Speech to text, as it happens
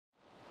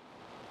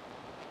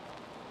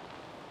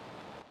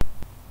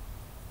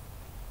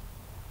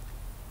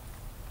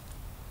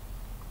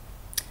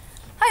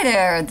Hi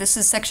there, this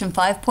is section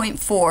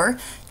 5.4.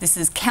 This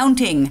is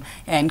counting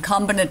and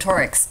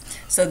combinatorics.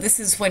 So this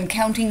is when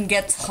counting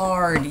gets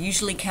hard.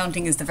 Usually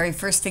counting is the very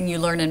first thing you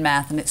learn in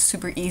math and it's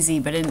super easy,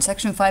 but in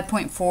section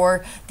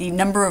 5.4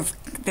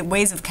 the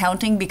ways of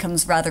counting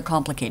becomes rather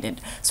complicated.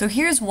 So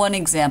here's one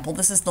example.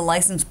 This is the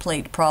license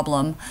plate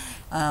problem.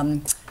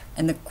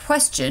 And the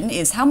question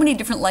is, how many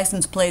different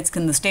license plates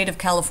can the state of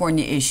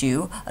California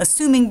issue,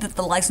 assuming that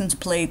the license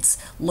plates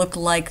look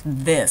like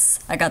this?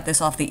 I got this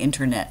off the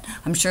internet.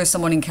 I'm sure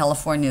someone in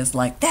California is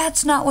like,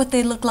 that's not what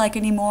they look like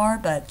anymore,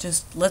 but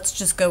let's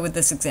just go with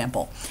this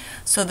example.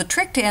 So the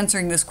trick to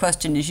answering this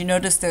question is, you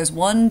notice there's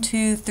 1,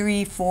 2,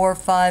 3, 4,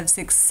 5,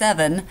 6,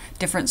 7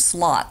 different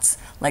slots,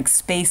 like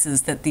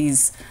spaces that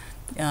these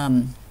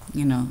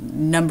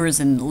numbers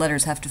and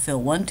letters have to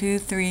fill. 1, 2,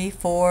 3,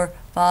 4,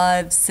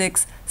 5,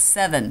 6,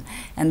 7.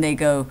 And they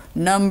go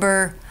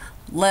number,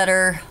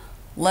 letter,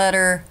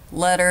 letter,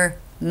 letter,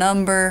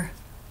 number,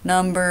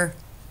 number,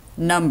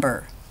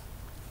 number.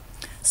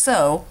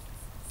 So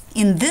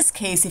in this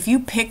case, if you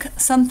pick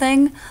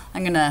something,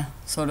 I'm going to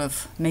sort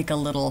of make a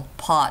little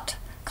pot.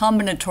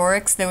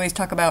 Combinatorics, they always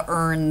talk about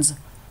urns.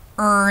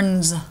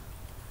 Urns.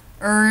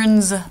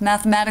 Urns,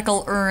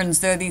 mathematical urns,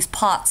 they're these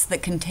pots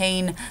that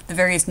contain the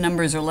various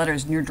numbers or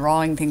letters and you're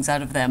drawing things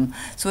out of them.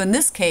 So in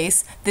this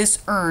case, this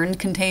urn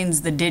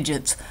contains the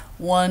digits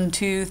 1,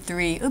 2,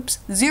 3,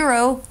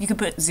 0. You could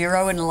put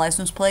 0 in a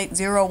license plate.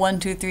 0, 1,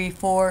 2, 3,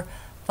 4,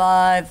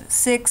 5,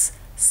 6,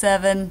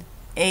 7,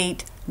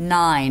 8,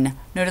 9.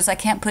 Notice I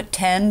can't put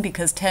 10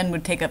 because 10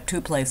 would take up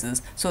 2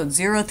 places. So it's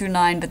 0 through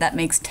 9, but that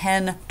makes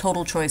 10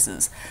 total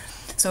choices.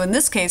 So in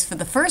this case, for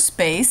the first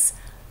space,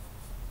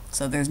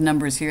 so there's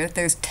numbers here.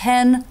 There's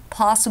 10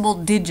 possible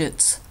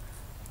digits,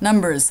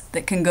 numbers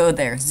that can go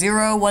there.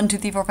 0, 1, 2,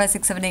 3, 4, 5,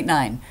 6, 7, 8,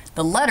 9.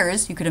 The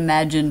letters, you could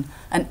imagine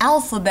an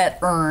alphabet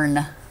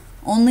urn.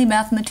 Only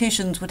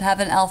mathematicians would have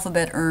an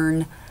alphabet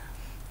urn.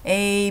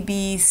 A,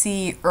 B,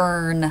 C,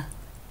 urn.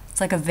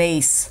 It's like a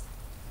vase.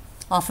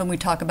 Often we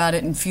talk about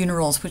it in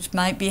funerals, which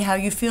might be how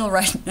you feel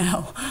right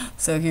now.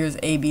 So here's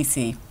A, B,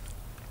 C.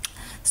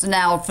 So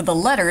now for the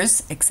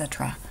letters,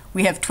 etc.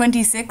 We have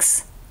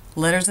 26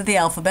 letters of the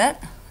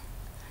alphabet.